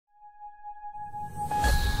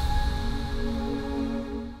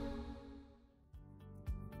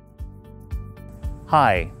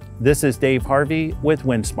Hi, this is Dave Harvey with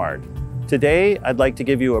WindSmart. Today, I'd like to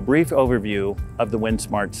give you a brief overview of the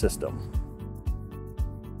WindSmart system.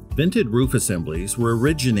 Vented roof assemblies were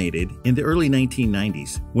originated in the early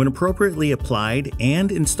 1990s when appropriately applied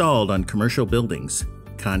and installed on commercial buildings.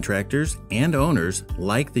 Contractors and owners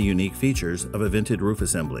like the unique features of a vented roof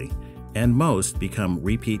assembly, and most become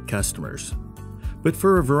repeat customers. But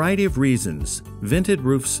for a variety of reasons, vented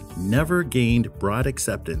roofs never gained broad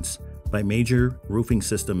acceptance by major roofing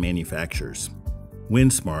system manufacturers.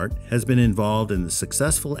 WindSmart has been involved in the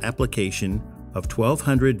successful application of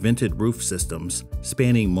 1,200 vented roof systems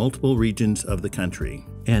spanning multiple regions of the country.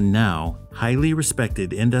 And now, highly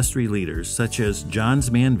respected industry leaders such as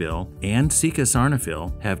Johns Manville and Sika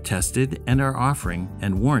Sarnafil have tested and are offering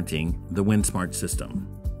and warranting the WindSmart system.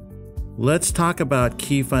 Let's talk about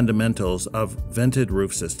key fundamentals of vented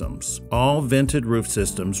roof systems. All vented roof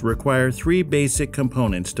systems require three basic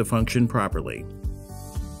components to function properly: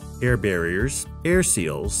 air barriers, air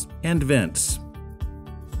seals, and vents.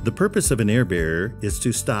 The purpose of an air barrier is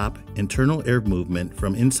to stop internal air movement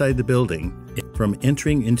from inside the building from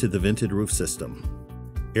entering into the vented roof system.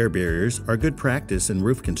 Air barriers are good practice in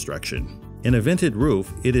roof construction. In a vented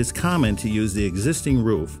roof, it is common to use the existing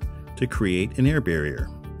roof to create an air barrier.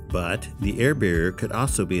 But the air barrier could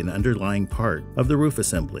also be an underlying part of the roof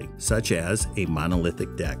assembly, such as a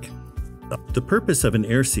monolithic deck. The purpose of an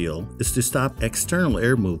air seal is to stop external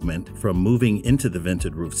air movement from moving into the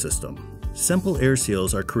vented roof system. Simple air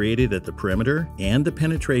seals are created at the perimeter and the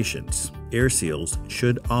penetrations. Air seals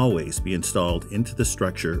should always be installed into the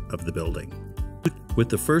structure of the building. With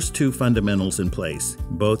the first two fundamentals in place,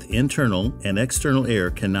 both internal and external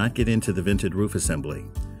air cannot get into the vented roof assembly.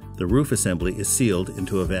 The roof assembly is sealed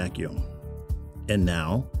into a vacuum. And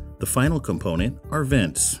now, the final component are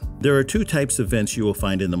vents. There are two types of vents you will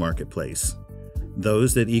find in the marketplace: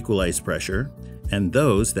 those that equalize pressure and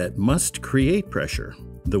those that must create pressure.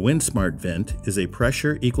 The WindSmart vent is a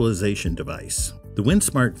pressure equalization device. The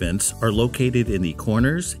WindSmart vents are located in the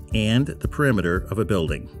corners and the perimeter of a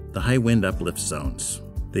building, the high wind uplift zones.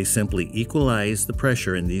 They simply equalize the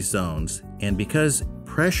pressure in these zones, and because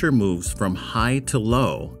pressure moves from high to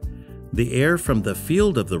low, the air from the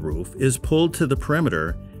field of the roof is pulled to the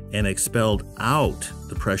perimeter and expelled out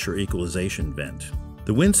the pressure equalization vent.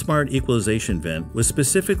 The WindSmart equalization vent was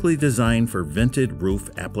specifically designed for vented roof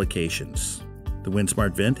applications. The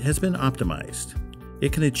WindSmart vent has been optimized.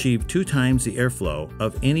 It can achieve 2 times the airflow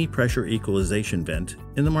of any pressure equalization vent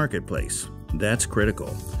in the marketplace. That's critical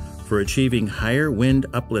for achieving higher wind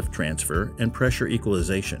uplift transfer and pressure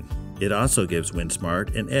equalization. It also gives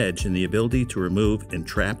WindSmart an edge in the ability to remove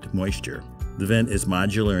entrapped moisture. The vent is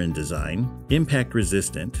modular in design, impact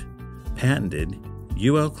resistant, patented,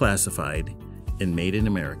 UL classified, and made in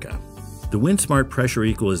America. The WindSmart pressure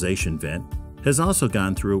equalization vent has also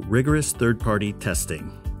gone through rigorous third-party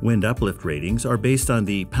testing. Wind uplift ratings are based on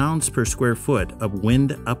the pounds per square foot of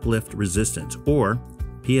wind uplift resistance, or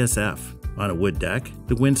PSF. On a wood deck,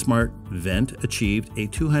 the WindSmart vent achieved a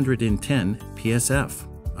 210 PSF.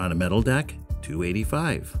 On a metal deck,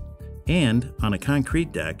 285. And on a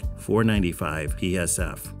concrete deck, 495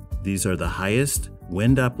 PSF. These are the highest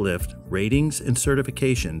wind uplift ratings and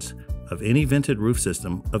certifications of any vented roof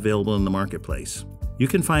system available in the marketplace. You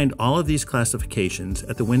can find all of these classifications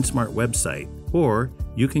at the WindSmart website, or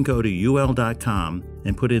you can go to ul.com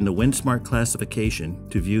and put in the WindSmart classification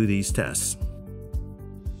to view these tests.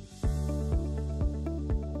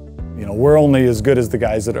 You know, we're only as good as the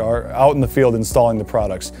guys that are out in the field installing the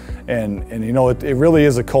products. And you know, it really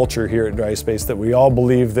is a culture here at DrySpace that we all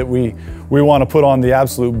believe that we want to put on the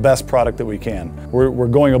absolute best product that we can. We're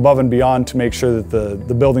going above and beyond to make sure that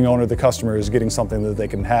the building owner, the customer, is getting something that they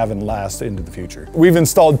can have and last into the future. We've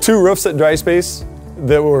installed 2 roofs at DrySpace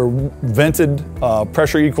that were vented,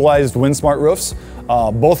 pressure equalized WindSmart roofs.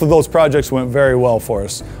 Both of those projects went very well for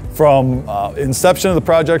us. From inception of the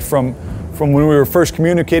project, from when we were first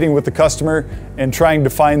communicating with the customer and trying to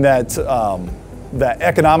find that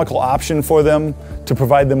economical option for them, to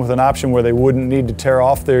provide them with an option where they wouldn't need to tear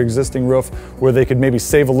off their existing roof, where they could maybe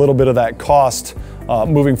save a little bit of that cost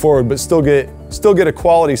moving forward, but still get a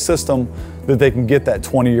quality system that they can get that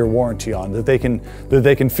 20-year warranty on, that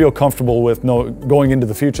they can feel comfortable with going into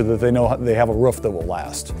the future, that they know they have a roof that will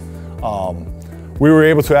last. We were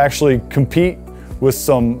able to actually compete with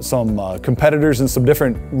some competitors and some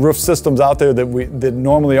different roof systems out there that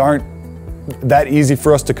normally aren't that easy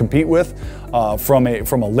for us to compete with from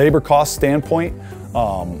a labor cost standpoint.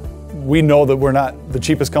 we know that we're not the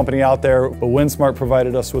cheapest company out there, but WindSmart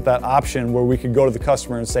provided us with that option where we could go to the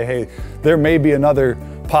customer and say, hey, there may be another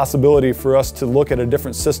possibility for us to look at a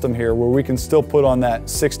different system here where we can still put on that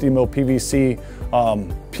 60 mil PVC,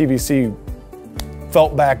 PVC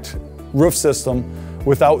felt-backed roof system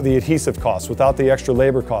without the adhesive costs, without the extra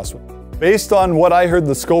labor costs. Based on what I heard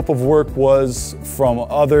the scope of work was from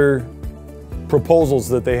other proposals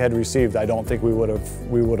that they had received, I don't think we would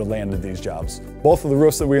have landed these jobs. Both of the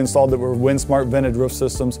roofs that we installed that were WindSmart vented roof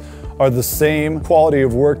systems are the same quality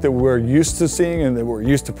of work that we're used to seeing and that we're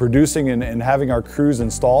used to producing and having our crews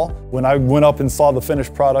install. When I went up and saw the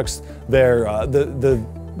finished products,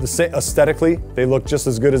 aesthetically, they look just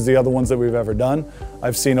as good as the other ones that we've ever done.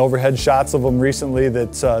 I've seen overhead shots of them recently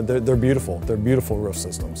that they're beautiful. They're beautiful roof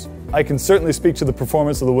systems. I can certainly speak to the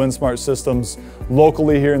performance of the WindSmart systems.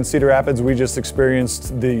 Locally here in Cedar Rapids, we just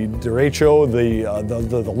experienced the derecho,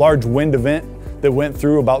 the large wind event that went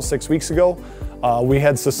through about 6 weeks ago. We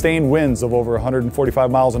had sustained winds of over 145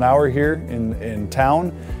 miles an hour here in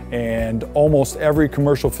town, and almost every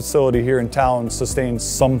commercial facility here in town sustained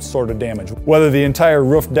some sort of damage. Whether the entire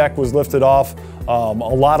roof deck was lifted off, a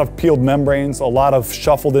lot of peeled membranes, a lot of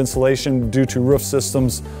shuffled insulation due to roof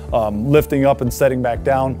systems lifting up and setting back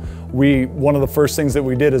down. One of the first things that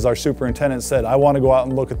we did is our superintendent said, I want to go out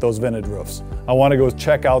and look at those vented roofs. I want to go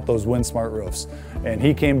check out those WindSmart roofs. And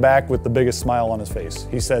he came back with the biggest smile on his face.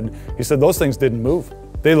 He said those things didn't move.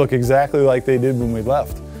 They look exactly like they did when we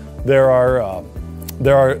left. There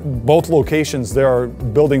are both locations, there are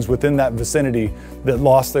buildings within that vicinity that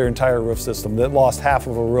lost their entire roof system, that lost half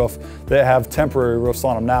of a roof, that have temporary roofs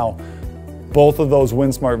on them now. Both of those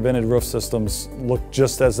WindSmart vented roof systems look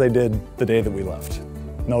just as they did the day that we left.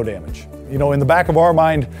 No damage. You know, in the back of our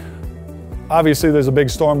mind, obviously there's a big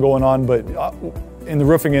storm going on, but in the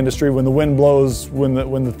roofing industry, when the wind blows, when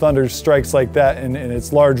the thunder strikes like that, and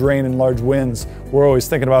it's large rain and large winds, we're always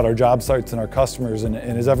thinking about our job sites and our customers, and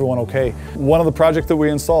is everyone okay? One of the projects that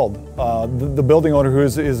we installed, the building owner, who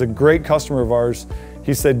is a great customer of ours,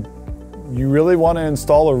 he said, you really want to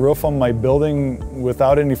install a roof on my building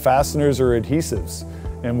without any fasteners or adhesives?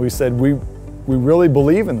 And we said, we really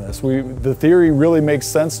believe in this. The theory really makes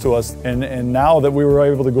sense to us, and now that we were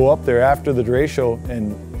able to go up there after the derecho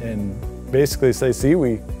and basically say, see,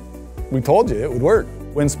 we told you it would work.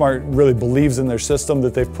 WindSmart really believes in their system,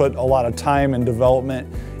 that they've put a lot of time and development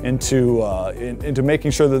into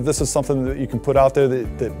making sure that this is something that you can put out there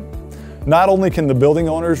that not only can the building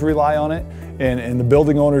owners rely on it, and the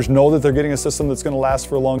building owners know that they're getting a system that's going to last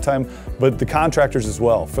for a long time, but the contractors as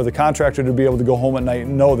well. For the contractor to be able to go home at night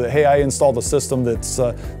and know that, hey, I installed a system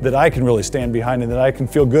that I can really stand behind and that I can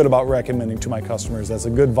feel good about recommending to my customers. That's a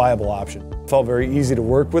good, viable option. It felt very easy to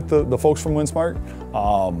work with the folks from WindSmart.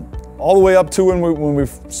 All the way up to when we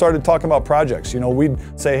started talking about projects. You know, we'd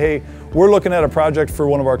say, hey, we're looking at a project for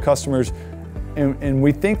one of our customers, and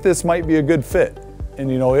we think this might be a good fit. And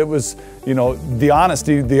you know, it was, you know, the honest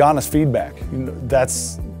feedback. You know,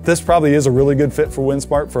 this probably is a really good fit for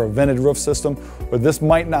WindSmart for a vented roof system, but this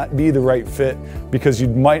might not be the right fit because you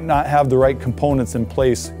might not have the right components in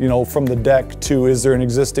place, you know, from the deck to, is there an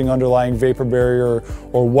existing underlying vapor barrier,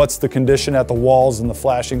 or what's the condition at the walls and the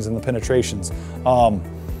flashings and the penetrations.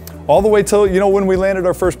 All the way till, you know, when we landed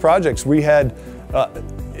our first projects, we had,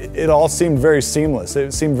 it all seemed very seamless.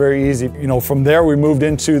 It seemed very easy. You know, from there we moved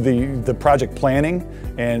into the project planning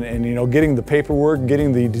and you know, getting the paperwork,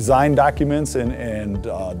 getting the design documents and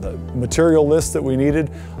the material list that we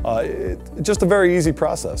needed. Just a very easy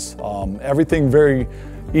process. Everything very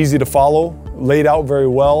easy to follow, laid out very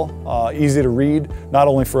well, easy to read, not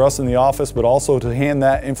only for us in the office, but also to hand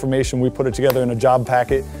that information. We put it together in a job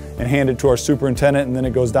packet and hand it to our superintendent, and then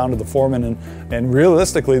it goes down to the foreman. And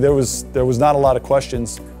realistically, there was not a lot of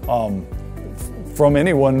questions from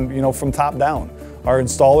anyone, you know, from top down. Our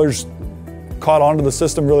installers caught onto the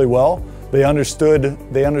system really well. They understood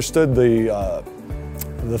the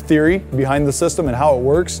theory behind the system and how it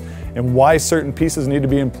works, and why certain pieces need to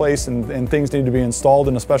be in place and things need to be installed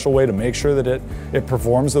in a special way to make sure that it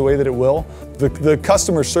performs the way that it will. The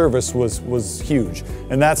customer service was huge,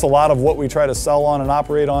 and that's a lot of what we try to sell on and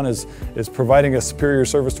operate on is providing a superior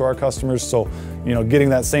service to our customers. So, you know, getting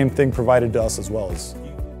that same thing provided to us as well.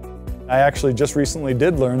 I actually just recently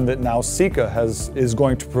did learn that now Sika is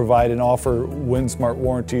going to provide and offer WindSmart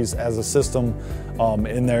warranties as a system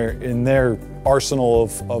in their arsenal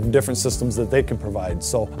of different systems that they can provide.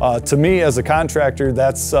 So to me as a contractor,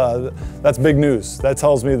 that's big news. That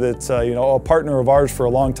tells me that you know, a partner of ours for a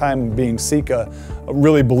long time, being Sika,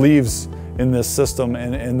 really believes in this system,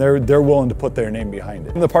 and they're willing to put their name behind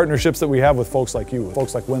it. And the partnerships that we have with folks like you,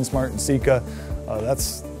 folks like WindSmart and Sika,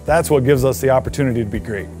 that's what gives us the opportunity to be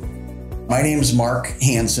great. My name is Mark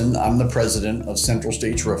Hansen. I'm the president of Central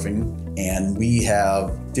States Roofing, and we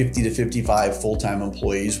have 50 to 55 full-time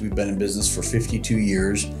employees. We've been in business for 52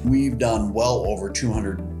 years. We've done well over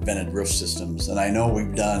 200 vented roof systems, and I know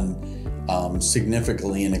we've done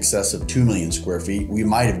significantly in excess of 2 million square feet. We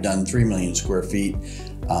might have done 3 million square feet.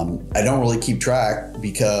 I don't really keep track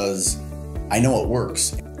because I know it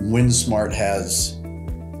works. WindSmart has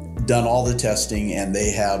done all the testing, and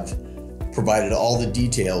they have provided all the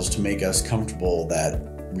details to make us comfortable that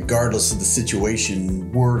regardless of the situation,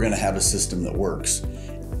 we're going to have a system that works.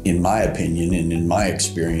 In my opinion and in my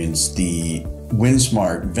experience, the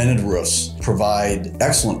WindSmart vented roofs provide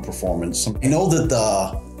excellent performance. I know that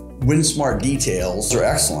the WindSmart details are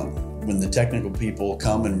excellent. When the technical people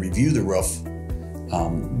come and review the roof,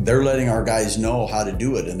 they're letting our guys know how to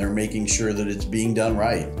do it, and they're making sure that it's being done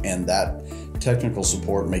right. And that technical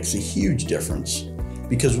support makes a huge difference,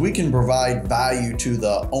 because we can provide value to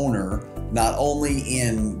the owner, not only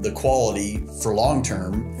in the quality for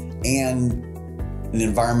long-term and an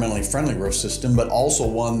environmentally friendly roof system, but also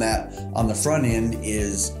one that on the front end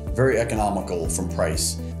is very economical from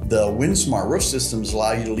price. The WindSmart roof systems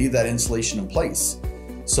allow you to leave that insulation in place.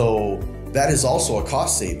 So that is also a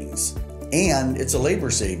cost savings, and it's a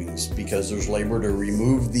labor savings because there's labor to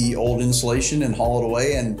remove the old insulation and haul it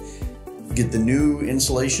away and get the new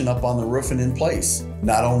insulation up on the roof and in place.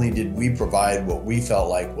 Not only did we provide what we felt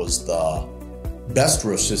like was the best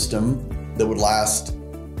roof system that would last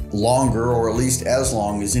longer, or at least as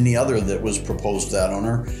long as any other that was proposed to that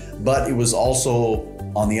owner, but it was also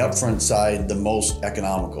on the upfront side the most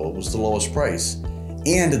economical. It was the lowest price.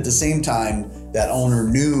 And at the same time, that owner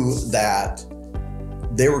knew that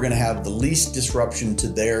they were going to have the least disruption to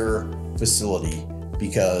their facility,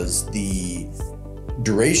 because the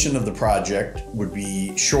duration of the project would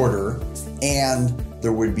be shorter, and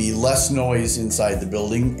there would be less noise inside the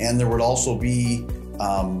building, and there would also be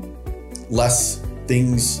less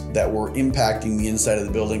things that were impacting the inside of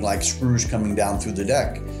the building, like screws coming down through the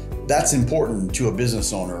deck. That's important to a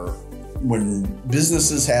business owner. When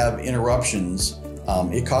businesses have interruptions,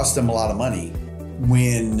 it costs them a lot of money.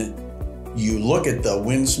 When you look at the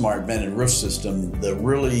WindSmart vented roof system, the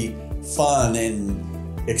really fun and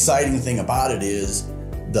exciting thing about it is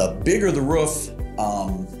the bigger the roof,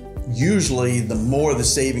 usually the more the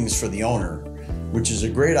savings for the owner, which is a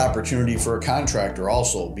great opportunity for a contractor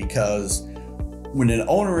also, because when an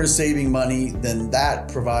owner is saving money, then that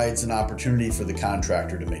provides an opportunity for the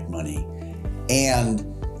contractor to make money, and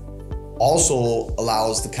also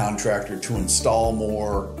allows the contractor to install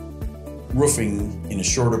more roofing in a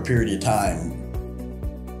shorter period of time.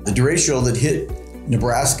 The derecho that hit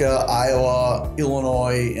Nebraska, Iowa,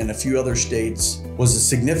 Illinois, and a few other states was a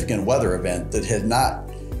significant weather event that had not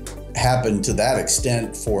happened to that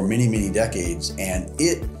extent for many, many decades, and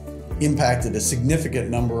it impacted a significant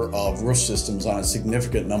number of roof systems on a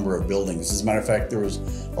significant number of buildings. As a matter of fact, there was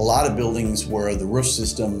a lot of buildings where the roof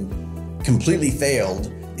system completely failed,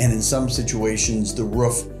 and in some situations the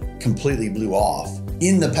roof completely blew off.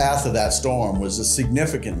 In the path of that storm was a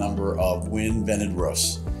significant number of wind vented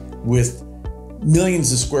roofs with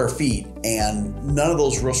millions of square feet, and none of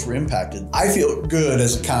those roofs were impacted. I feel good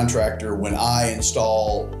as a contractor when I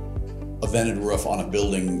install a vented roof on a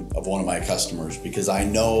building of one of my customers, because I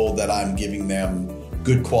know that I'm giving them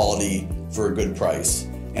good quality for a good price.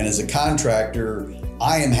 And as a contractor,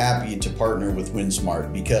 I am happy to partner with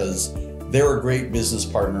WindSmart because they're a great business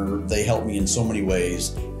partner. They help me in so many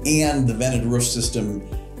ways, and the vented roof system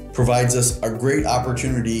provides us a great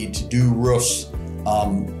opportunity to do roofs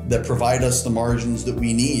that provide us the margins that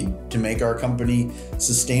we need to make our company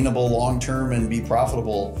sustainable long-term and be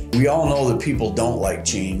profitable. We all know that people don't like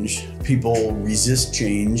change. People resist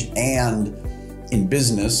change, and in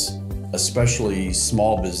business, especially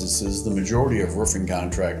small businesses, the majority of roofing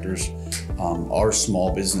contractors are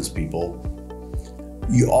small business people.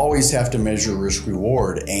 You always have to measure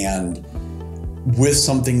risk-reward, and with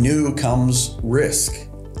something new comes risk,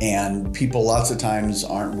 and people lots of times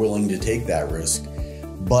aren't willing to take that risk.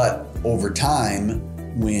 But over time,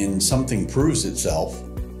 when something proves itself,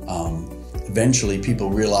 eventually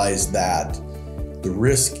people realize that the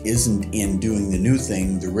risk isn't in doing the new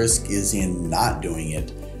thing, the risk is in not doing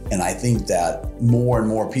it. And I think that more and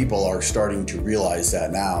more people are starting to realize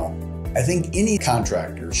that now. I think any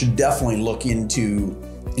contractor should definitely look into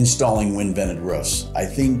installing wind vented roofs. I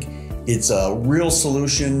think it's a real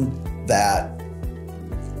solution that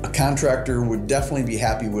a contractor would definitely be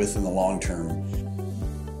happy with in the long term.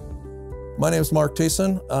 My name is Mark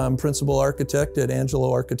Thiessen. I'm Principal Architect at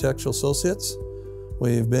Angelo Architectural Associates.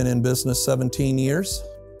 We've been in business 17 years.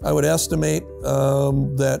 I would estimate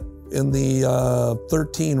that in the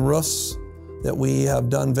 13 roofs that we have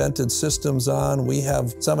done vented systems on. We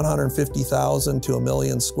have 750,000 to 1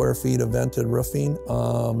 million square feet of vented roofing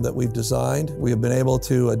that we've designed. We have been able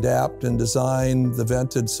to adapt and design the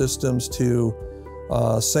vented systems to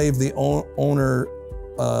save the owner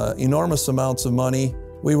enormous amounts of money.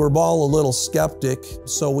 We were all a little skeptic,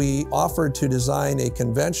 so we offered to design a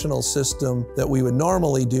conventional system that we would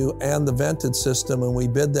normally do and the vented system, and we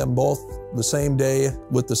bid them both the same day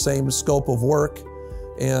with the same scope of work,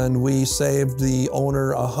 and we saved the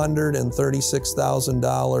owner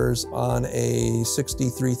 $136,000 on a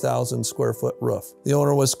 63,000 square foot roof. The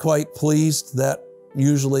owner was quite pleased. That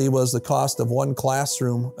usually was the cost of one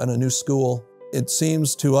classroom and a new school. It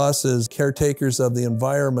seems to us as caretakers of the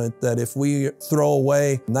environment that if we throw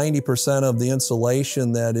away 90% of the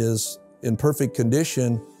insulation that is in perfect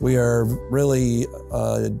condition, we are really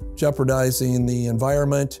jeopardizing the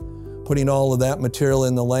environment, putting all of that material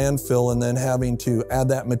in the landfill and then having to add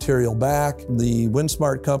that material back. The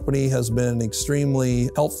WindSmart company has been extremely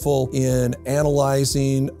helpful in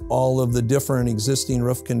analyzing all of the different existing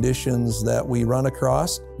roof conditions that we run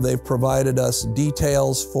across. They've provided us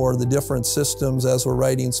details for the different systems as we're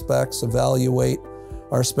writing specs, evaluate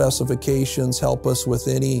our specifications, help us with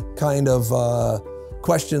any kind of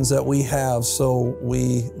questions that we have, so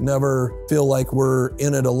we never feel like we're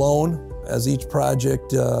in it alone, as each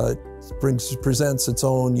project presents its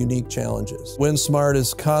own unique challenges. WindSmart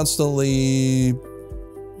is constantly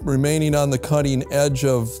remaining on the cutting edge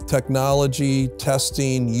of technology,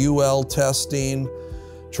 testing, UL testing,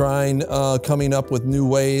 coming up with new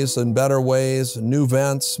ways and better ways, new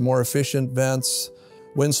vents, more efficient vents.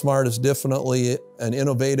 WindSmart is definitely an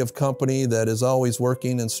innovative company that is always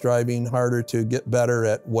working and striving harder to get better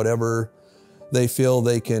at whatever they feel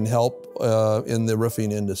they can help in the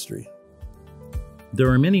roofing industry. There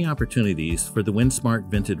are many opportunities for the WindSmart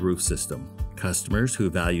vented roof system. Customers who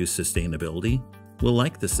value sustainability will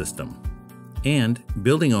like the system. And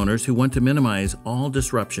building owners who want to minimize all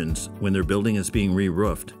disruptions when their building is being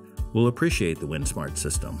re-roofed will appreciate the WindSmart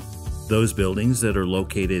system. Those buildings that are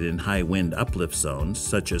located in high wind uplift zones,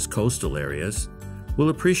 such as coastal areas, will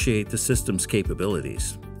appreciate the system's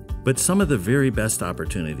capabilities. But some of the very best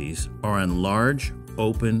opportunities are on large,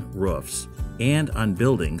 open roofs and on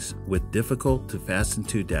buildings with difficult to fasten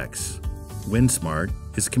to decks. WindSmart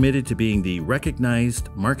is committed to being the recognized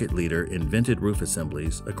market leader in vented roof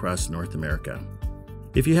assemblies across North America.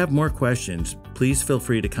 If you have more questions, please feel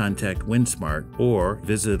free to contact WindSmart or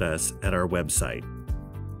visit us at our website.